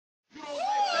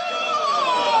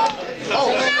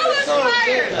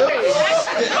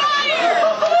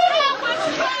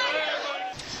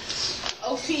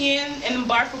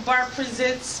BAR4BAR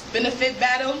presents Benefit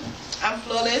Battle. I'm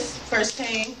Flawless, first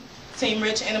team, Team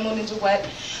Rich, Animal Ninja Wet.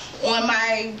 On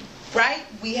my right,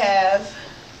 we have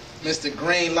Mr.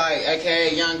 Greenlight,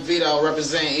 aka Young Vedo,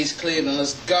 representing East Cleveland.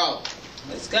 Let's go.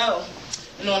 Let's go.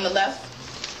 And on the left,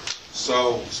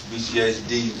 Soze,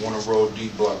 BCHD, wanna roll D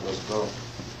block. Let's go.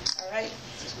 all right.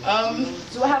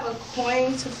 Do I have a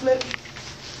coin to flip?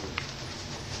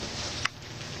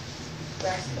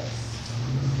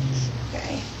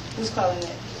 Okay. Who's calling it?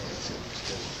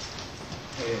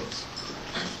 Heads.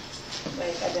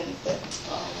 Wait, I didn't flip.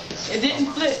 It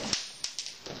didn't flip.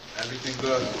 Everything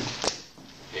good?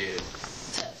 Head.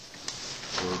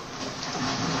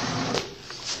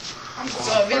 I'm going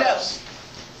So, Vedo.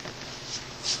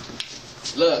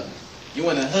 Look, you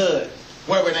in the hood,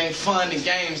 where it ain't fun and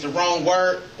games, the wrong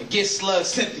word. It gets slugs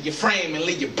sent to your frame and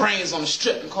leave your brains on the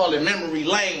strip and call it memory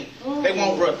lane. They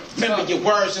won't remember your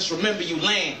words, just remember you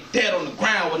laying dead on the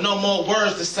ground with no more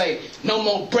words to say, no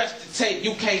more breath to take.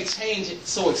 You can't change it,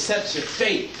 so accept your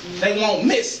fate. They won't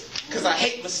miss, cause I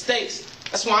hate mistakes.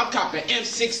 That's why I'm copping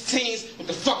M16s with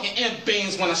the fucking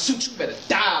M-beams. When I shoot, you better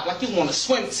dive like you on a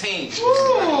swim team.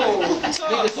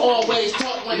 Niggas always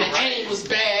talk when the aim was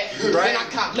bad. Then I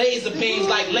cop laser beams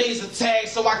like laser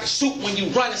tags so I can shoot when you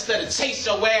run instead of chase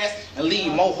your ass and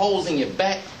leave more holes in your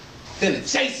back than a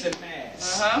Jason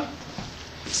mask.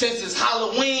 Since it's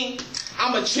Halloween,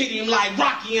 I'ma treat him like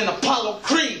Rocky and Apollo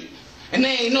Creed. And they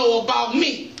ain't know about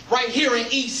me right here in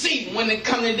EC. When it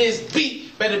come to this beat,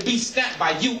 better be stamped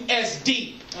by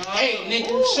USD. Hey,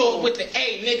 nigga, short with the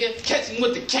A, nigga, catching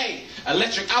with the K.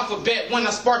 Electric alphabet when I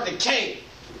spark the K.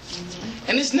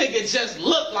 And this nigga just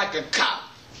look like a cop.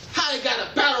 How they got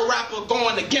a battle rapper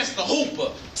going against the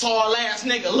hooper? Tall ass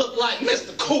nigga look like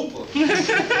Mr. Cooper.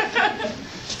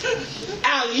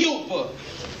 Alley-ooper.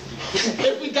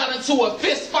 If we got into a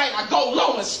fist fight, I go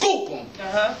low and scoop him.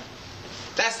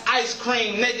 That's ice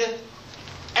cream, nigga.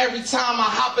 Every time I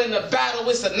hop in the battle,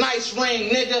 it's a nice ring,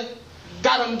 nigga.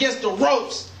 Got him against the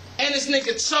ropes, and this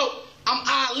nigga choke. I'm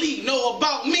Ali, know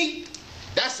about me?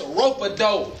 That's a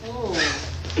rope-a-dope.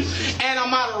 And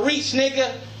I'm out of reach,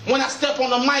 nigga. When I step on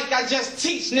the mic, I just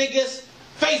teach niggas.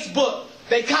 Facebook,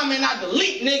 they comment, I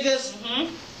delete niggas.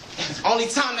 Only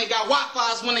time they got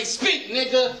Wi-Fi is when they speak,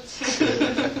 nigga.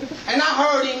 And I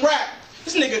heard him rap.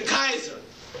 This nigga Kaiser,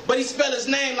 but he spell his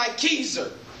name like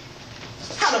Keiser.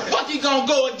 How the fuck you gonna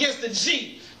go against the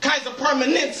G? Kaiser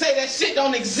Permanente say that shit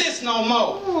don't exist no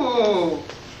more.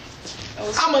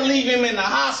 I'ma leave him in the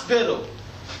hospital.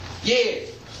 Yeah,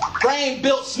 brain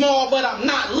built small, but I'm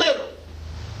not little.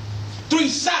 3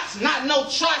 shots, not no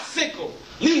tricycle.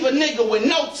 Leave a nigga with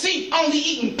no teeth, only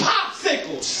eating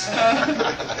popsicles.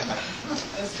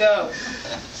 Let's go.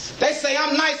 They say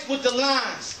I'm nice with the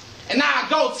lines, and I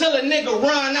go till a nigga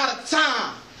run out of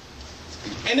time.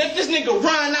 And if this nigga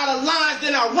run out of lines,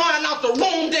 then I run out the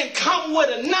room, then come with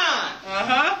a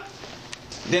 9.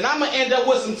 Then I'ma end up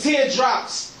with some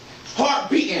teardrops,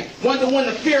 heart beating, wonder when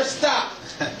the fear stop.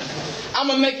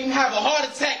 I'ma make him have a heart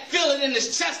attack, feel it in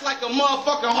his chest like a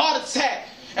motherfucking heart attack.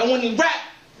 And when he rap,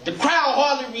 the crowd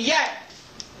hardly react.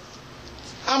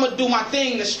 I'ma do my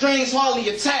thing, the strings hardly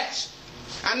attach.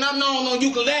 And I'm known on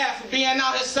you can laugh for being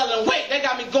out here selling weight. They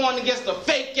got me going against a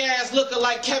fake ass looking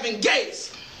like Kevin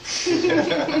Gates.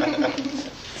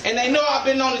 And they know I've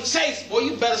been on the chase. Boy,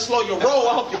 you better slow your roll.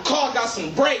 I hope your car got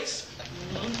some brakes.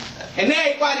 And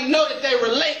everybody know that they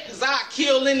relate, cause I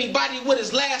kill anybody with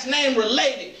his last name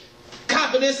related.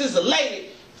 Confidence is elated,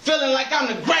 feeling like I'm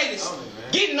the greatest.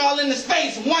 Getting all in his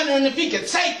face, wondering if he can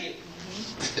take it.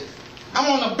 I'm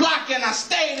on the block and I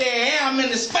stay there, and I'm in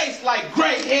his face like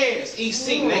gray hairs.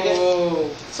 EC, nigga.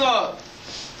 What's up?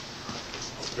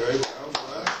 Okay,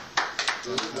 well,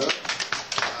 good.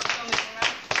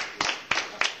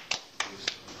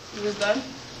 You was done?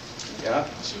 Yeah.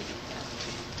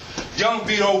 Young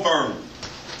Vedo Vernon,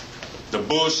 the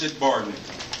bullshit bar nigga.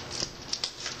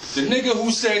 The nigga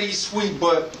who said he's sweet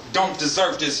but don't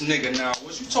deserve this nigga now.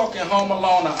 Was you talking Home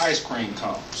Alone or ice cream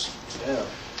cones? Yeah.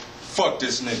 Fuck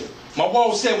this nigga. My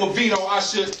woe said with Vedo I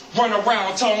should run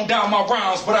around, tone down my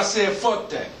rounds, but I said fuck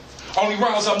that. Only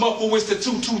rounds I muffle is the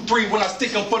 2-2-3 when I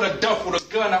stick him for the duffel. The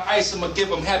gun I ice him and give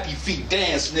him happy feet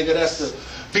dance, nigga. That's the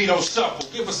Vedo shuffle.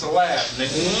 Give us a laugh,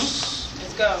 nigga.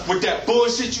 Let's go. With that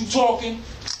bullshit you talking,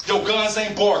 your guns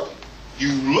ain't barking.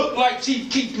 You look like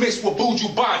Chief Keef mixed with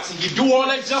Buju Banton. You do all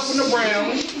that jumping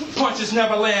around, punches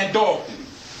never land often.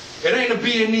 It ain't a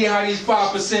B&E how these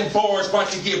 5% bars about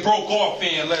to get broke off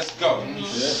in. Let's go.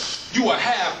 You a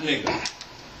half nigga.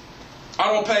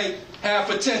 I don't pay half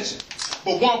attention.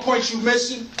 But one point you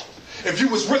missing, if you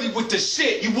was really with the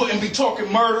shit, you wouldn't be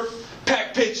talking murder.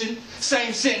 pack pitching,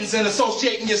 same sentence and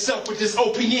associating yourself with this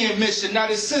OPM mission. Now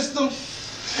this system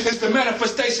is the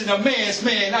manifestation of man's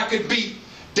man. I could be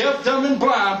deaf, dumb, and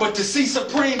blind, but to see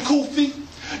Supreme Kufi,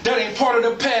 that ain't part of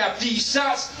the path. These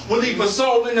shots will leave a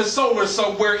soul in the solar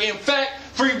somewhere. In fact,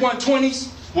 3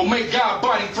 120s will make God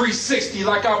body 360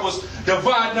 like I was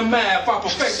dividing the math. I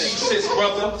perfect these shits,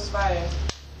 brother.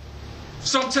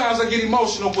 Sometimes I get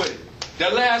emotional with it.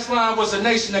 That last line was a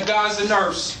nation of gods and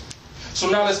earths. So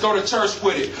now let's go to church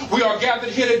with it. We are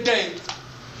gathered here today.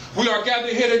 We are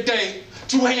gathered here today.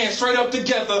 2 hands straight up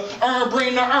together.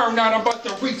 Bring the urn out. I'm about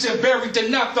to reach and bury the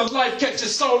not the life. Catch your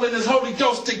soul and his Holy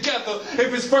Ghost together.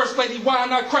 If it's First Lady, why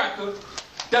not cracker?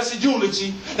 That's a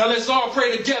eulogy. Now let's all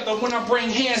pray together. When I bring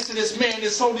hands to this man,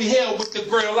 this holy hell with the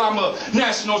grill. I'm a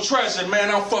national treasure, man.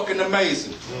 I'm fucking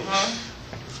amazing.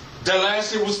 That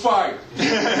last shit was fire.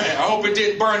 I hope it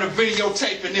didn't burn the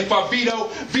videotape. And if I veto,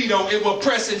 it will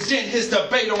press and dent his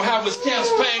debate on how his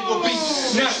campaign will be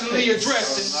nationally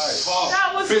addressed.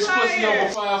 That was Bitch fire. pussy over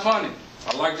 500.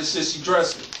 I like the shit she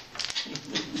dressing.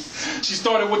 She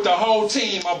started with the whole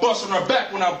team. I bust on her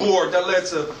back when I bored. That led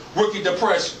to rookie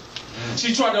depression.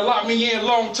 She tried to lock me in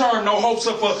long term, no hopes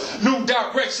of a new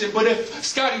direction. But if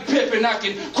Scottie Pippen, I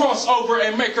can cross over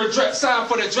and make her sign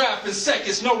for the draft in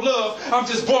seconds. No love, I'm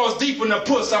just balls deep in the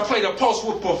puss. I play the post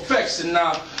with perfection.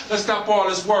 Now, let's stop all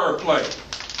this wordplay.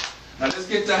 Now, let's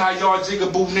get to how y'all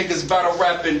jigaboo niggas battle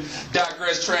rapping,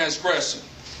 digress, transgression.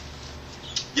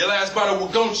 Your last battle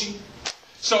with Gunchi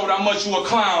showed how much you a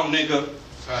clown, nigga.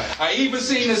 I even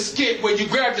seen a skit where you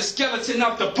grabbed the skeleton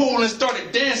out the pool and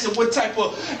started dancing. What type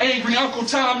of angry Uncle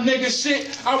Tom nigga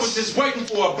shit? I was just waiting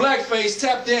for a blackface,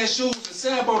 tap dance shoes, and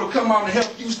Sambo to come out and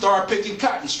help you start picking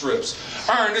cotton strips.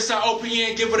 This how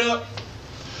OPN give it up.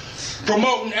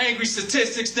 Promoting angry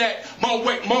statistics that won't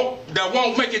make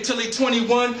it till he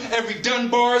 21. Every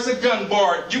Dunbar is a gun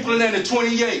bar. Euclid and a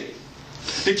 28.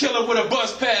 The killer with a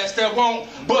bus pass that won't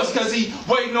bust cause he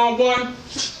waiting on one.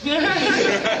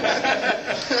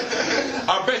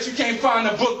 I bet you can't find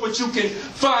a book, but you can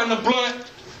find a blunt.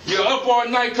 You're up all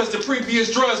night cause the previous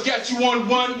drugs got you on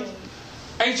one.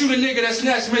 Ain't you the nigga that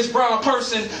snatched Miss Brown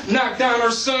person, knocked down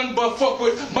her son, but fuck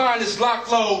with mine is lock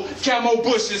low, camo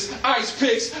bushes, ice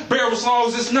picks, barrels long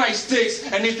as it's nice sticks.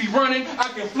 And if he running, I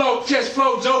can catch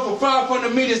Flo Joe for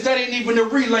 500 meters, that ain't even a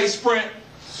relay sprint.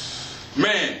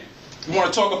 Man. You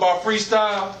want to talk about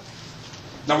freestyle?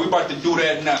 Now we about to do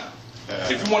that now.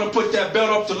 If you want to put that belt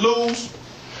up to lose,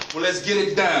 well, let's get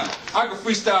it down. I can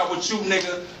freestyle with you,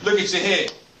 nigga. Look at your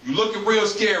head. You looking real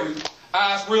scary.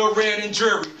 Eyes real red and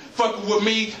dreary. Fucking with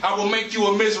me, I will make you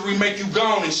a misery, make you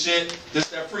gone and shit. This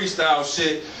that freestyle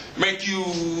shit. Make you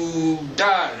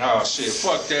die. Oh shit,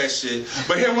 fuck that shit.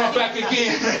 But here I'm back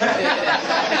again.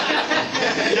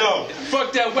 Yo,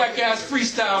 fuck that whack ass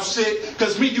freestyle shit.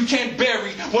 Cause me you can't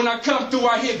bury. When I come through,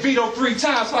 I hit Vedo 3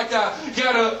 times like I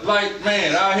gotta, like,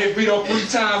 man, I hit Vedo 3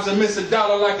 times and miss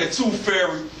 $1 like a tooth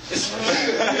fairy.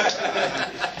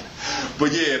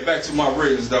 But yeah, back to my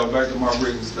riggings though.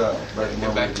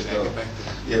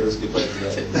 Yeah, let's get back to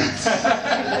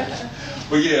that.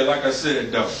 But yeah, like I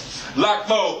said though. Lock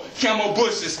low, camo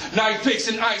bushes, knife picks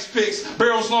and ice picks,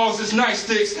 barrels long as it's nice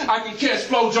sticks. I can catch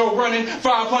Flo Joe running,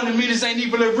 500 meters ain't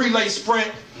even a relay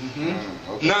sprint. Okay.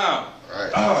 Nah.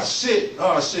 Right. Oh shit.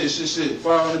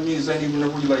 500 meters ain't even a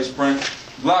relay sprint.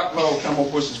 Lock low, camo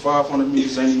bushes, 500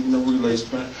 meters ain't even a relay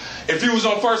sprint. If you was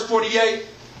on first 48,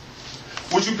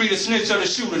 would you be the snitch or the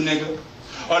shooter, nigga?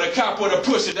 Or the cop or the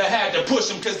pusher that had to push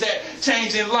him cause that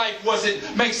change in life wasn't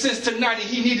make sense tonight and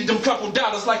he needed them couple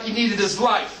dollars like he needed his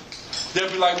life. They'll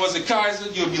be like, was it Kaiser?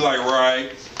 You'll be like,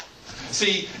 right.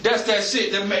 See, that's that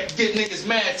shit that get niggas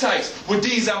mad tights. With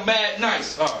these, I'm mad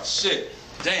nice. Oh, shit.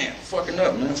 Damn. Fucking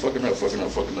up, man. Fucking up.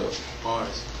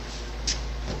 Bars.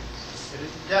 Get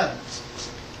it together.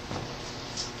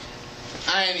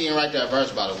 I ain't even write that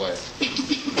verse, by the way.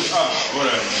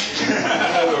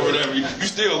 Whatever. Whatever. You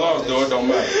still lost, though. It don't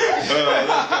matter.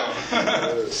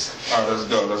 Let's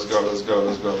go. Let's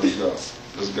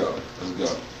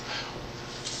go.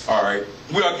 All right.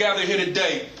 We are gathered here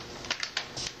today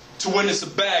to witness a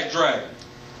bag drag.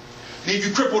 Leave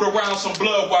you crippled around some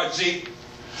blood, YG,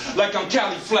 like I'm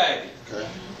Cali flagging. Okay.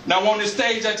 Now on this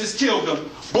stage, I just killed him.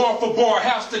 Bar for bar,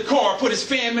 house to car, put his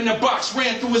fam in the box,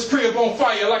 ran through his crib on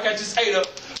fire like I just ate a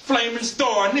flaming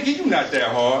star. Nigga, you not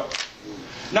that hard.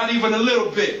 Not even a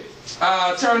little bit.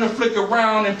 Turn the flick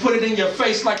around and put it in your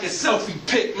face like a selfie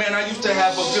pic. Man, I used to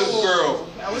have a good girl.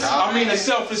 I mean a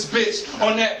selfish bitch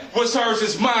on that what's hers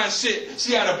is mine shit.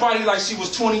 She had a body like she was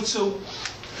 22.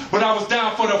 But I was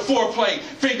down for the foreplay,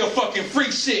 finger fucking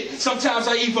freak shit. Sometimes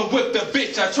I even whipped the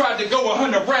bitch. I tried to go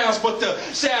 100 rounds, but the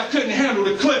shaft couldn't handle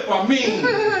the clip. I mean,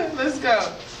 let's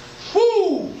go.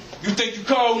 whoo! You think you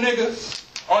cold, nigga?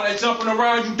 All that jumping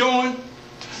around you doing?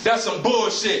 That's some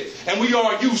bullshit, and we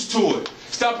all used to it.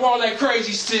 Stop all that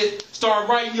crazy shit. Start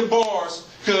writing your bars.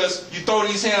 Cause you throw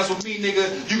these hands with me,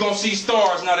 nigga, you gon' see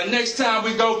stars. Now the next time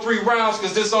we go 3 rounds,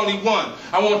 cause there's only one.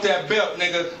 I want that belt,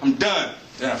 nigga. I'm done.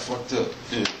 Damn, I fucked up.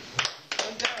 Yeah. Yeah,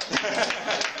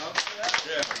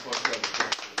 I fucked up.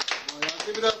 Well, y'all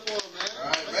give it up for him, man. All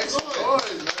right, make some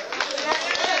noise, man.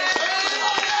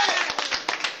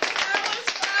 That was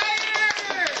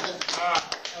fire.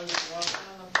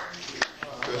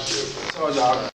 Good shit.